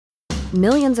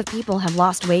Millions of people have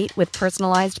lost weight with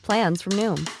personalized plans from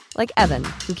Noom. Like Evan,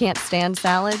 who can't stand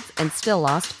salads and still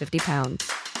lost 50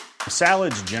 pounds.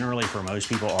 Salads generally for most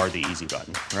people are the easy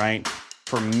button, right?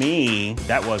 For me,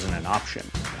 that wasn't an option.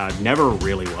 I never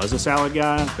really was a salad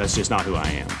guy. That's just not who I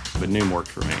am. But Noom worked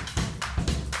for me.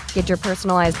 Get your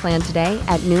personalized plan today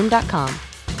at Noom.com.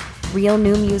 Real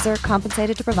Noom user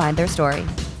compensated to provide their story.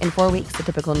 In 4 weeks, the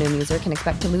typical Noom user can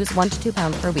expect to lose 1 to 2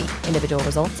 pounds per week. Individual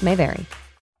results may vary.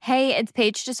 Hey, it's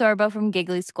Paige DeSorbo from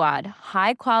Giggly Squad.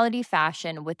 High quality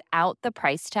fashion without the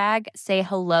price tag. Say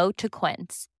hello to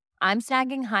Quince. I'm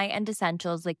snagging high-end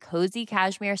essentials like cozy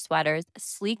cashmere sweaters,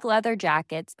 sleek leather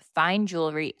jackets, fine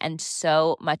jewelry, and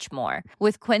so much more.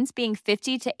 With Quince being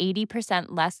 50 to 80%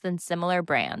 less than similar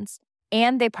brands.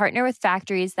 And they partner with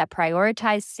factories that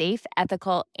prioritize safe,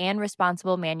 ethical, and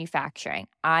responsible manufacturing.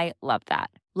 I love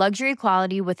that. Luxury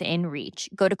quality within reach.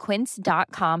 Go to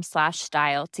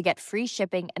quince.com/style to get free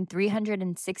shipping and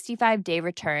 365-day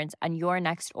returns on your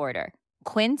next order.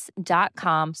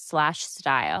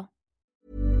 Quince.com/style.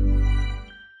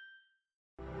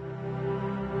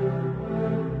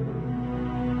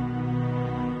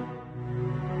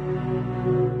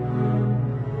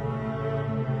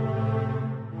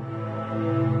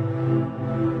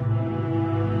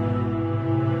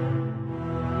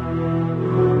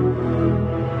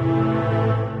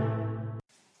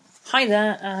 Hi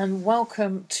there, and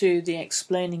welcome to the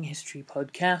Explaining History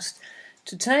podcast.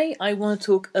 Today I want to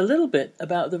talk a little bit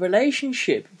about the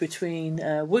relationship between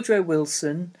Woodrow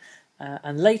Wilson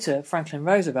and later Franklin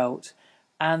Roosevelt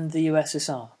and the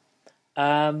USSR.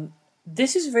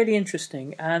 This is really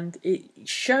interesting, and it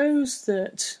shows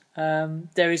that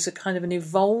there is a kind of an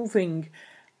evolving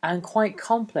and quite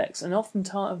complex and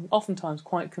oftentimes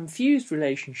quite confused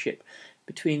relationship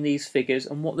between these figures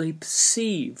and what they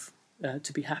perceive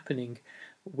to be happening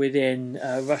within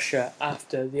Russia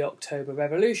after the October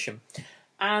Revolution.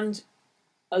 And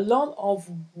a lot of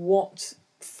what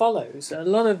follows, a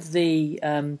lot of the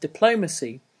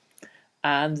diplomacy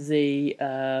and the,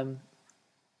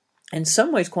 in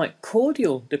some ways, quite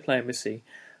cordial diplomacy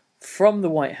from the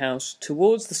White House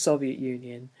towards the Soviet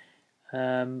Union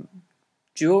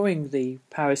during the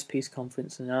Paris Peace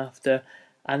Conference and after,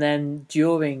 and then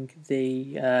during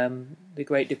the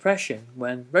Great Depression,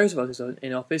 when Roosevelt is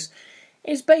in office,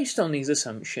 is based on these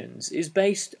assumptions, is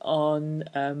based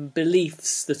on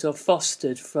beliefs that are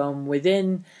fostered from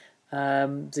within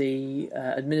the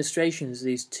administrations of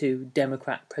these two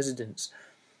Democrat presidents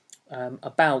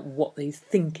about what they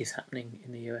think is happening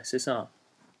in the USSR.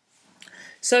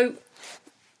 So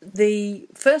the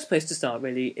first place to start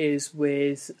really is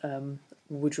with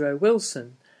Woodrow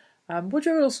Wilson.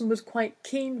 Woodrow Wilson was quite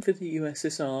keen for the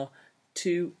USSR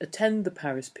to attend the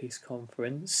Paris Peace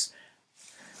Conference,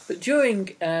 but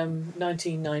during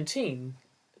 1919,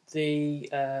 the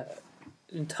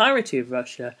entirety of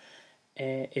Russia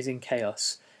is in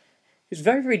chaos. It was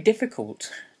very, very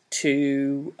difficult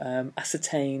to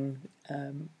ascertain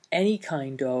any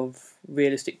kind of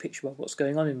realistic picture of what's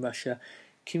going on in Russia.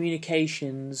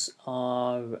 Communications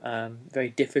are very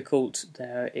difficult.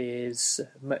 There is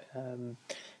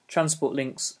transport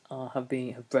links have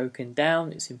broken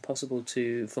down. It's impossible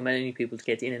for many people to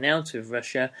get in and out of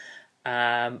Russia,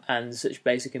 and such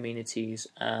basic amenities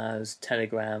as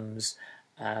telegrams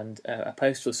and a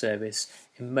postal service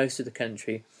in most of the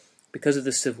country, because of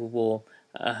the Civil War,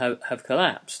 have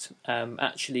collapsed.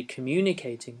 Actually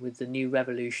communicating with the new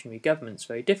revolutionary government is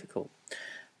very difficult.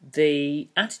 The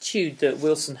attitude that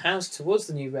Wilson has towards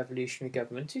the new revolutionary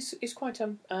government is quite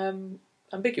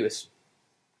ambiguous.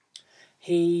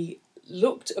 He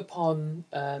looked upon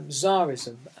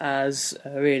Tsarism as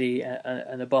really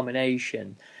an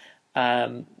abomination.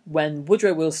 When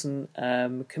Woodrow Wilson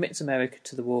commits America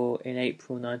to the war in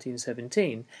April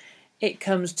 1917, it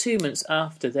comes 2 months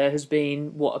after there has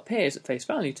been what appears at face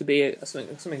value to be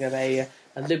something of a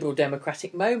liberal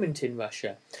democratic moment in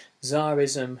Russia.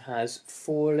 Tsarism has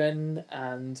fallen,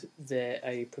 and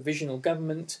a provisional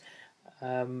government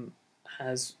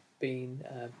has been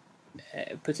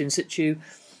put in situ,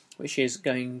 which is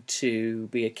going to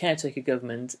be a caretaker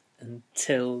government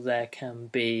until there can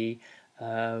be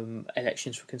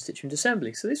elections for Constituent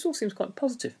Assembly. So this all seems quite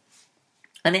positive.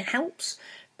 And it helps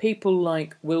people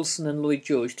like Wilson and Lloyd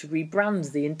George to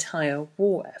rebrand the entire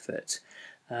war effort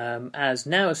as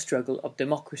now a struggle of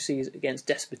democracies against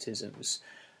despotisms.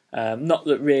 Not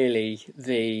that really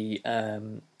the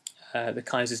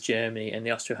Kaiser's Germany and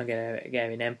the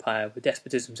Austro-Hungarian Empire were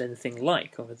despotisms anything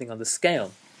like, or anything on the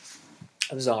scale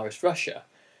of Tsarist Russia.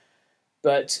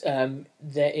 But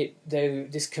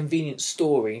this convenient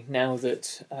story, now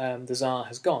that the Tsar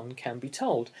has gone, can be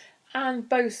told. And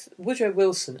both Woodrow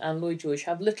Wilson and Lloyd George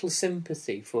have little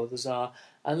sympathy for the Tsar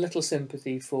and little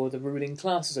sympathy for the ruling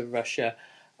classes of Russia,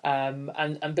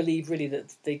 and believe really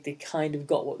that they kind of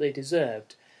got what they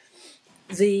deserved.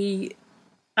 The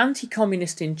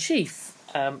anti-communist in chief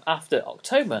after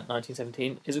October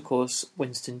 1917 is, of course,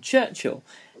 Winston Churchill,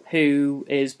 who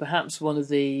is perhaps one of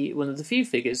the few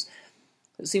figures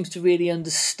that seems to really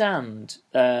understand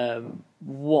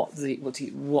what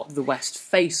the West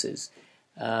faces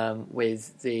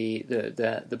with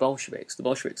the Bolsheviks. The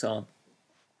Bolsheviks are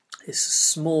this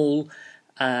small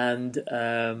and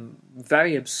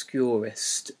very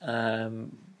obscurist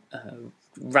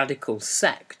radical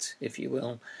sect, if you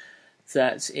will,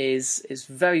 that is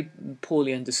very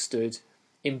poorly understood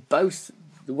in both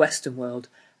the Western world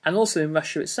and also in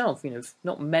Russia itself.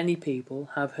 Not many people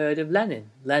have heard of Lenin.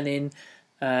 Lenin,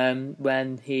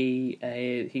 when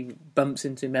he bumps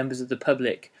into members of the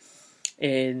public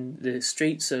in the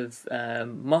streets of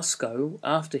Moscow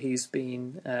after he's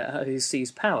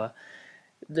seized power,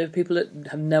 there are people that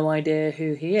have no idea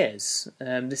who he is.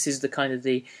 This is the kind of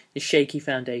the shaky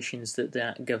foundations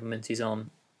that government is on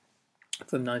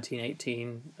from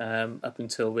 1918 up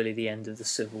until really the end of the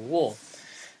Civil War.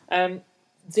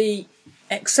 The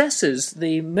excesses,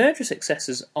 the murderous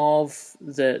excesses of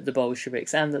the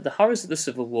Bolsheviks and the horrors of the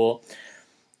Civil War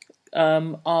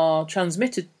are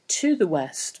transmitted to the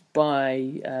West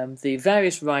by the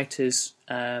various writers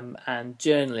and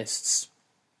journalists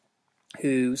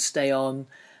who stay on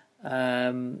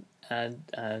and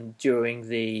during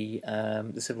the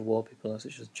Civil War, people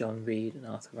such as John Reed and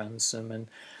Arthur Ransome and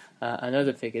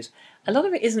other figures. A lot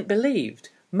of it isn't believed.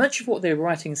 Much of what they were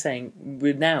writing and saying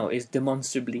now is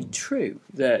demonstrably true,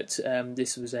 that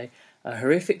this was a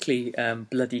horrifically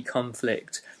bloody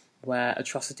conflict where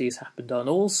atrocities happened on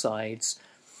all sides,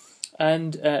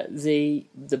 and the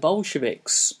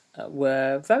Bolsheviks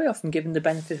were very often given the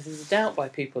benefit of the doubt by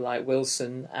people like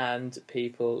Wilson and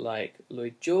people like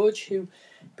Lloyd George, who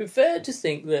preferred to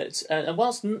think that, and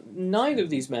whilst neither of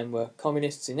these men were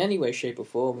communists in any way, shape or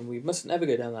form, and we mustn't ever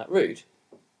go down that route,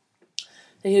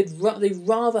 they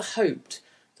rather hoped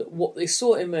that what they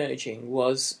saw emerging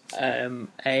was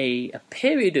a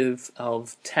period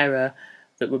of terror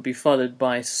that would be followed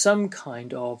by some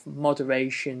kind of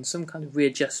moderation, some kind of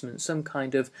readjustment, some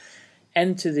kind of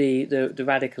end to the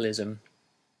radicalism,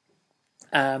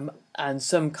 and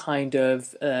some kind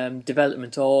of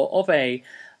development of a,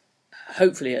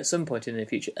 hopefully at some point in the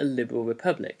future, a liberal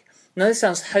republic. Now this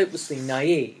sounds hopelessly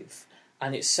naive,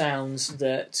 and it sounds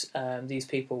that these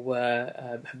people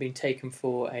have been taken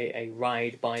for a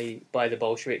ride by the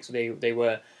Bolsheviks. They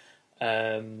were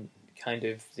kind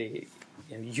of the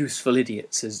useful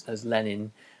idiots, as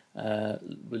Lenin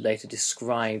would later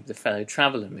describe the fellow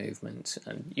traveller movement.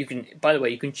 And you can, by the way,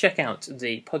 you can check out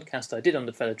the podcast I did on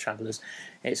the fellow travellers.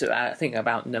 It's I think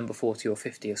about number 40 or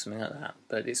 50 or something like that.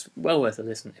 But it's well worth a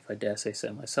listen, if I dare say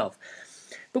so myself.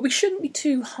 But we shouldn't be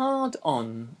too hard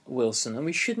on Wilson, and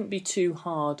we shouldn't be too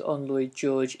hard on Lloyd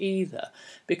George either,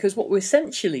 because what we're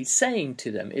essentially saying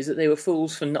to them is that they were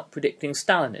fools for not predicting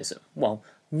Stalinism. Well,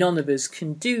 none of us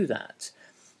can do that.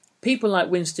 People like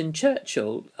Winston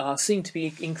Churchill are seen to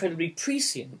be incredibly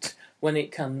prescient when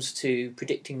it comes to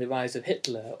predicting the rise of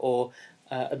Hitler or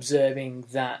observing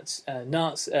that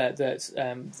the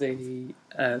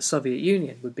Soviet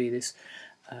Union would be this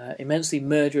immensely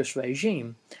murderous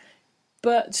regime.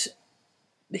 But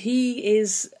he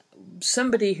is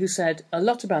somebody who said a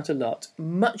lot about a lot,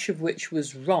 much of which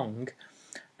was wrong,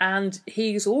 and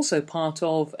he's also part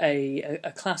of a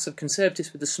class of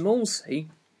conservatives with a small c,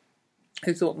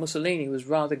 who thought Mussolini was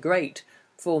rather great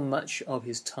for much of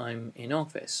his time in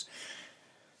office.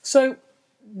 So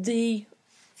the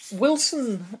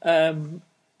Wilson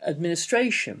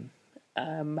administration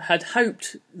had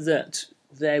hoped that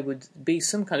there would be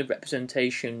some kind of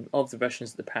representation of the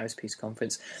Russians at the Paris Peace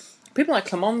Conference. People like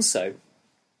Clemenceau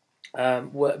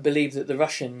believed that the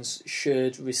Russians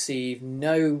should receive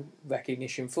no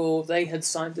recognition, for they had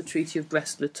signed the Treaty of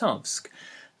Brest-Litovsk.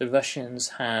 The Russians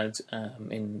had,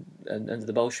 under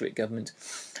the Bolshevik government,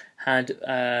 had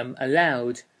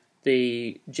allowed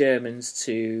the Germans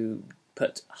to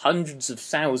put hundreds of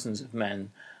thousands of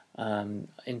men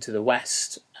into the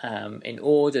West in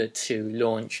order to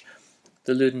launch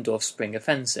the Ludendorff Spring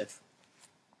Offensive.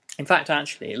 In fact,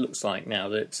 actually, it looks like now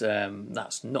that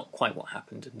that's not quite what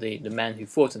happened. The men who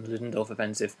fought in the Ludendorff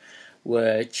Offensive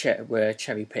were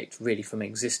cherry-picked really from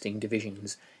existing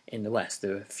divisions in the West.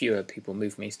 There were fewer people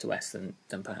moved from east to west than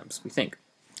perhaps we think.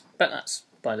 But that's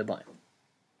by the by.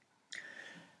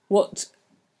 What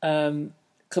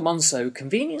Clemenceau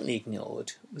conveniently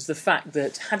ignored was the fact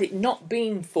that had it not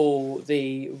been for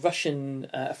the Russian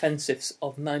offensives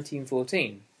of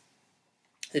 1914,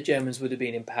 the Germans would have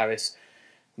been in Paris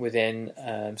within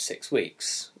 6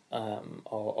 weeks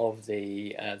of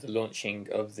the launching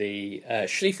of the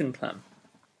Schlieffen Plan.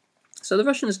 So the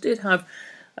Russians did have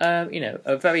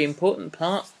a very important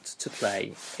part to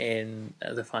play in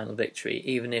the final victory,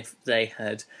 even if they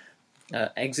had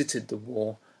exited the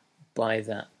war by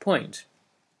that point.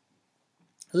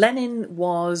 Lenin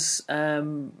was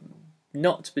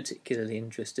not particularly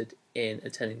interested in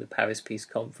attending the Paris Peace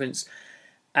Conference,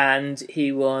 and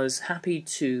he was happy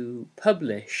to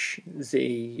publish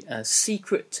the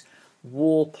secret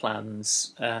war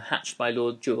plans hatched by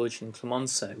Lord George and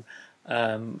Clemenceau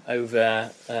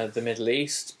over the Middle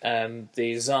East.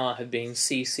 The Tsar had been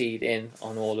CC'd in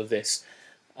on all of this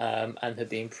and had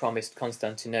been promised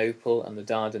Constantinople and the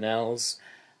Dardanelles.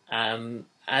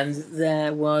 And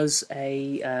there was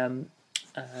a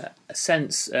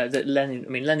sense that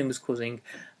Lenin was causing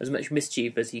as much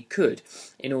mischief as he could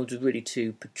in order really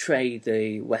to portray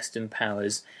the Western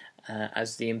powers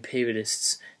as the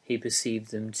imperialists he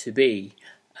perceived them to be.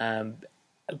 By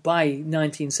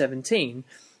 1917,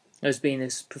 there's been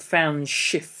this profound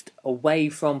shift away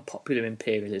from popular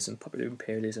imperialism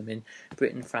in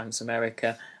Britain, France,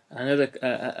 America, and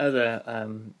other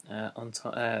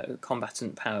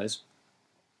combatant powers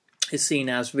is seen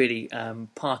as really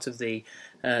part of the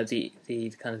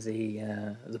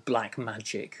black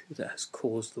magic that has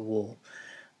caused the war.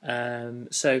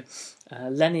 So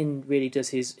Lenin really does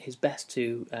his best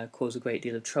to cause a great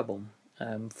deal of trouble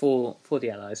for the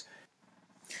Allies.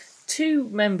 Two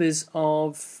members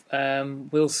of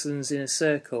Wilson's inner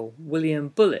circle, William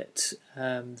Bullitt,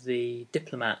 the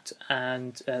diplomat,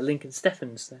 and Lincoln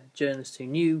Steffens, the journalist who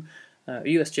knew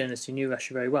U.S. journalist who knew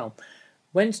Russia very well,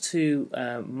 went to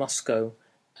Moscow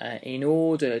in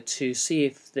order to see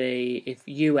if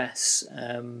U.S.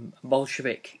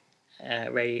 Bolshevik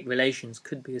relations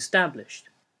could be established.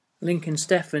 Lincoln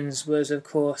Steffens was, of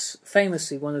course,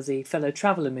 famously one of the fellow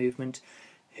traveller movement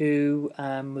who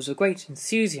was a great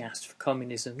enthusiast for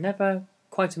communism, never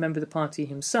quite a member of the party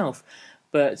himself,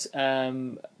 but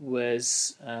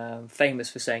was famous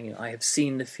for saying, I have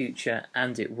seen the future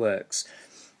and it works.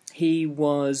 He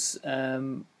was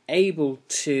able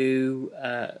to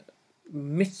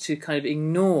kind of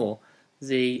ignore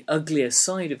the uglier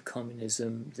side of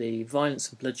communism, the violence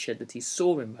and bloodshed that he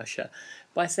saw in Russia,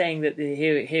 by saying that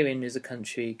herein is a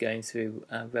country going through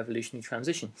a revolutionary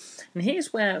transition. And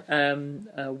here's where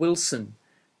Wilson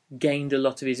gained a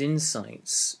lot of his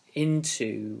insights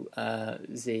into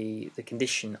the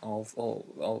condition of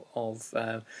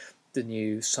the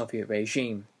new Soviet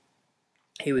regime.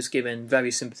 He was given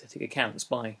very sympathetic accounts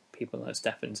by people like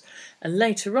Steffens. And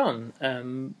later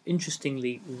on,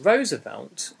 interestingly,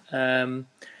 Roosevelt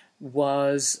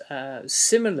was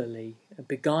similarly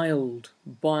beguiled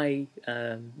by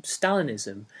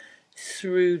Stalinism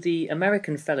through the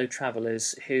American fellow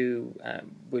travellers who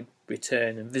would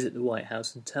return and visit the White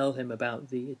House and tell him about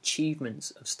the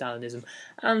achievements of Stalinism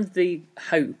and the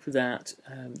hope that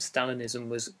Stalinism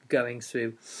was going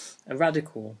through a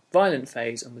radical, violent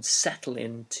phase and would settle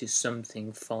into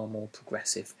something far more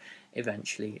progressive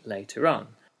eventually later on.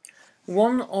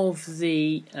 One of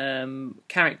the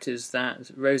characters that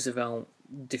Roosevelt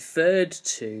deferred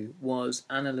to was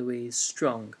Anna Louise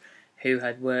Strong, who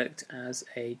had worked as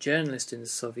a journalist in the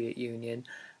Soviet Union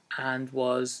and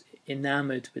was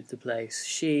enamoured with the place.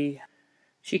 She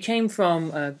came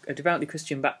from a devoutly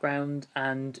Christian background,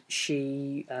 and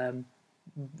she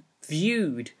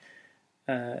viewed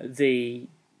the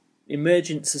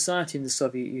emergent society in the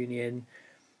Soviet Union,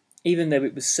 even though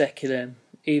it was secular,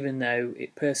 even though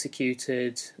it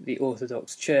persecuted the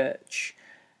Orthodox Church,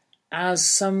 as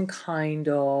some kind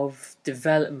of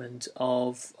development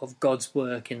of God's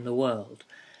work in the world.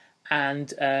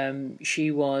 And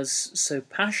she was so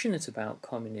passionate about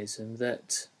communism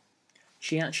that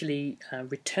she actually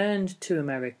returned to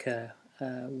America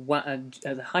at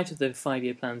the height of the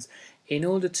 5-year plans in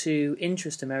order to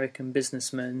interest American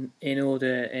businessmen in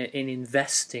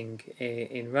investing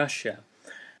in Russia.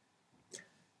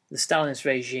 The Stalinist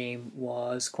regime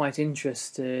was quite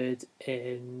interested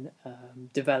in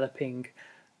developing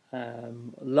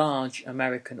large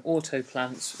American auto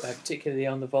plants, particularly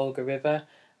on the Volga River,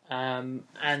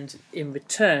 and in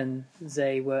return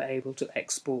they were able to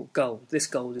export gold. This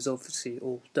gold is obviously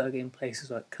all dug in places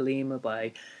like Kolyma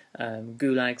by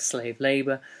Gulag slave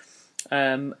labour.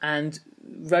 And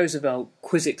Roosevelt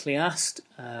quizzically asked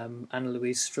Anna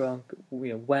Louise Strong,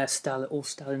 where all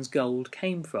Stalin's gold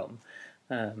came from.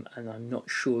 and I'm not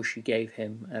sure she gave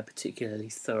him a particularly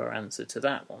thorough answer to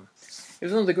that one. It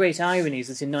was one of the great ironies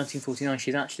that in 1949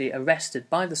 she's actually arrested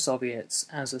by the Soviets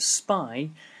as a spy.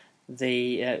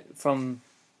 From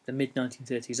the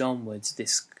mid-1930s onwards,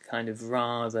 this kind of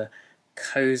rather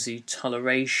cosy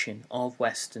toleration of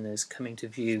Westerners coming to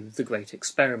view the great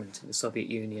experiment in the Soviet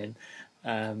Union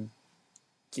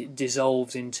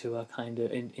dissolves into a kind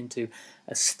of into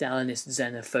a Stalinist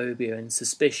xenophobia and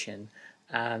suspicion,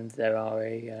 and there are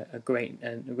a great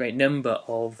number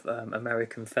of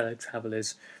American fellow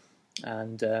travellers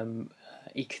and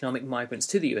economic migrants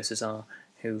to the USSR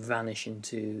who vanish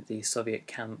into the Soviet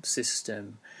camp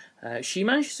system. She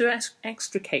manages to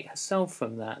extricate herself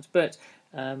from that, but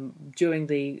during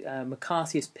the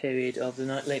McCarthyist period of the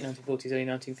late 1940s, early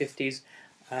 1950s,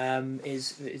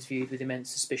 is viewed with immense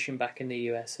suspicion back in the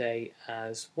USA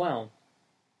as well.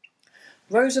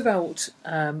 Roosevelt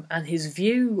and his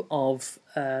view of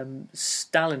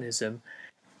Stalinism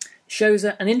shows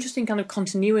an interesting kind of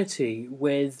continuity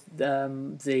with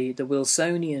the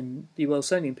Wilsonian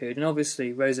period, and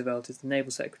obviously Roosevelt is the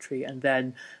naval secretary and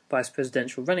then vice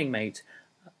presidential running mate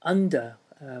under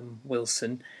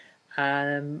Wilson.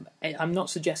 I'm not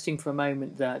suggesting for a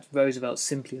moment that Roosevelt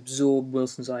simply absorbed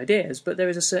Wilson's ideas, but there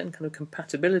is a certain kind of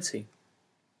compatibility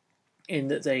in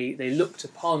that they looked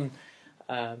upon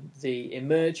the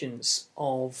emergence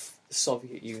of the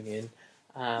Soviet Union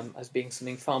as being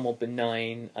something far more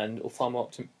benign or far more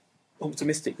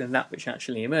optimistic than that which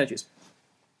actually emerges.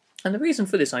 And the reason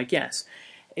for this, I guess,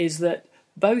 is that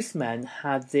both men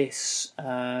had this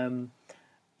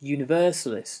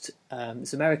universalist,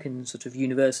 this American sort of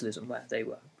universalism, where they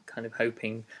were kind of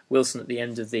hoping, Wilson at the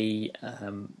end of the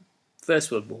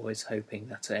First World War is hoping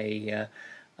that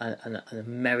an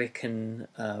American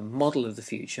model of the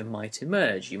future might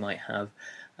emerge. You might have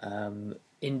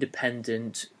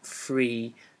independent,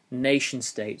 free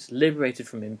nation-states liberated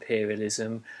from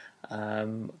imperialism,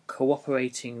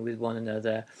 cooperating with one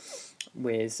another,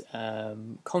 with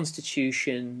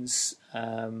constitutions,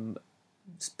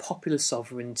 popular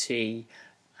sovereignty,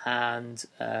 and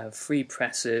free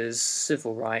presses,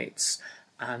 civil rights,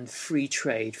 and free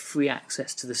trade, free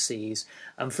access to the seas.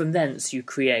 And from thence you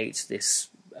create this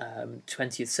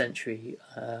 20th century,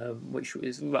 which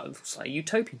is like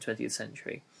utopian 20th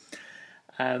century.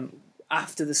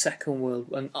 After the Second World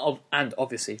War, and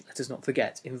obviously, let us not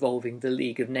forget, involving the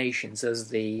League of Nations as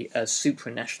the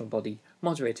supranational body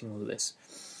moderating all of this.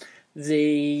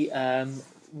 The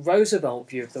Roosevelt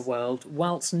view of the world,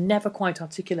 whilst never quite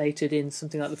articulated in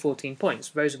something like the 14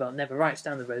 points, Roosevelt never writes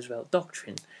down the Roosevelt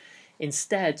Doctrine.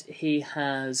 Instead, he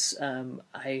has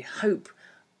a hope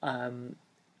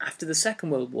after the Second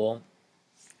World War.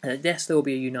 Yes, there will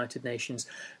be a United Nations,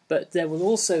 but there will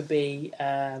also be,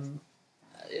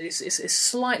 it's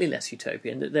slightly less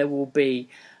utopian, that there will be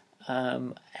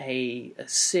a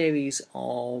series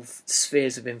of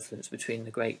spheres of influence between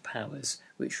the great powers,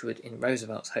 which would, in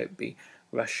Roosevelt's hope, be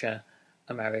Russia,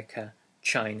 America,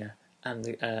 China, and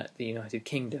the United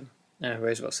Kingdom.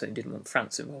 Roosevelt certainly didn't want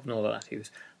France involved in all of that. He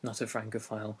was not a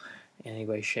Francophile in any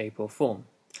way, shape or form.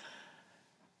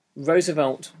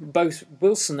 Both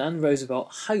Wilson and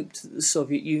Roosevelt hoped that the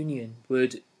Soviet Union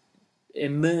would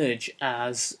emerge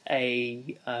as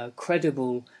a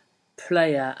credible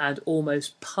player and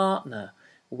almost partner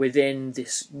within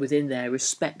their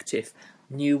respective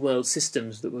new world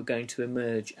systems that were going to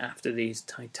emerge after these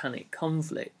titanic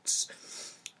conflicts.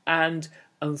 And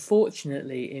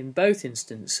unfortunately, in both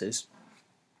instances,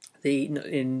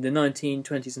 in the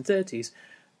 1920s and 30s,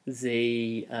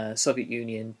 the Soviet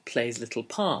Union plays little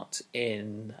part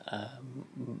in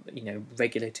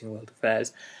regulating world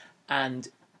affairs, and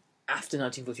after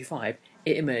 1945,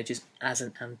 it emerges as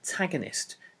an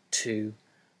antagonist to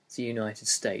the United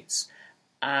States.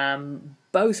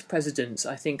 Both presidents,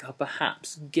 I think, are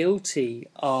perhaps guilty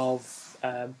of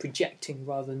projecting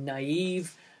rather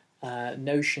naive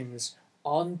notions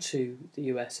onto the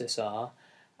USSR,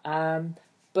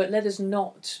 but let us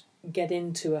not get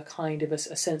into a kind of a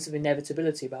sense of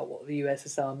inevitability about what the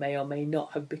USSR may or may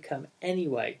not have become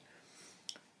anyway.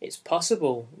 It's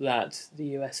possible that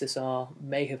the USSR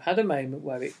may have had a moment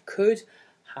where it could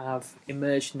have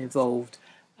emerged and evolved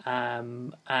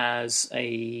as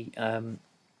a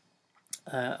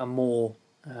more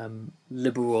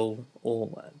liberal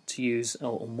or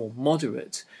more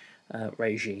moderate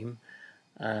regime.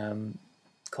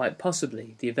 Quite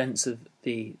possibly, the events of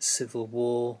the Civil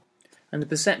War and the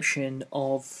perception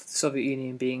of the Soviet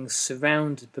Union being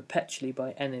surrounded perpetually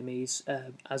by enemies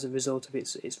as a result of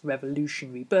its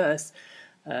revolutionary birth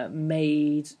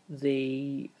made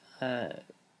the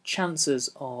chances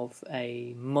of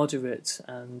a moderate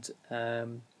and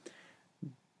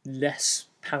less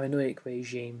paranoid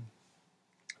regime.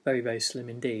 Very, very slim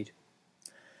indeed.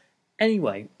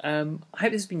 Anyway, I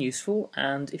hope this has been useful,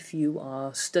 and if you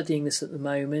are studying this at the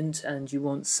moment and you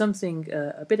want something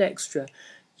a bit extra,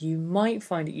 you might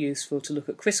find it useful to look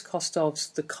at Chris Kostov's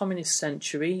The Communist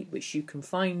Century, which you can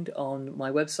find on my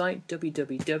website,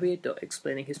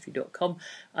 www.explaininghistory.com,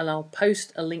 and I'll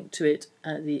post a link to it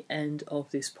at the end of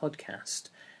this podcast.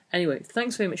 Anyway,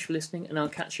 thanks very much for listening, and I'll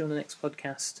catch you on the next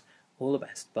podcast. All the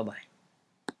best. Bye-bye.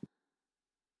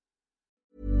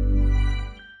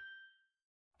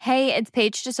 Hey, it's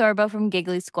Paige DeSorbo from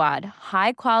Giggly Squad.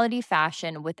 High quality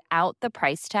fashion without the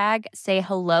price tag. Say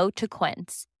hello to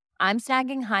Quince. I'm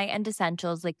snagging high-end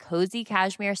essentials like cozy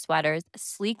cashmere sweaters,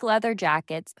 sleek leather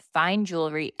jackets, fine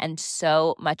jewelry, and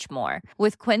so much more.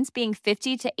 With Quince being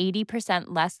 50 to 80%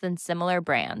 less than similar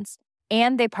brands.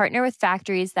 And they partner with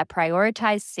factories that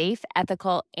prioritize safe,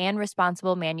 ethical, and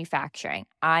responsible manufacturing.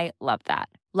 I love that.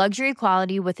 Luxury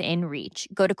quality within reach.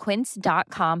 Go to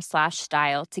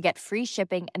quince.com/style to get free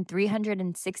shipping and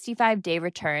 365-day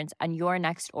returns on your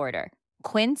next order.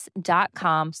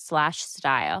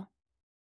 Quince.com/style.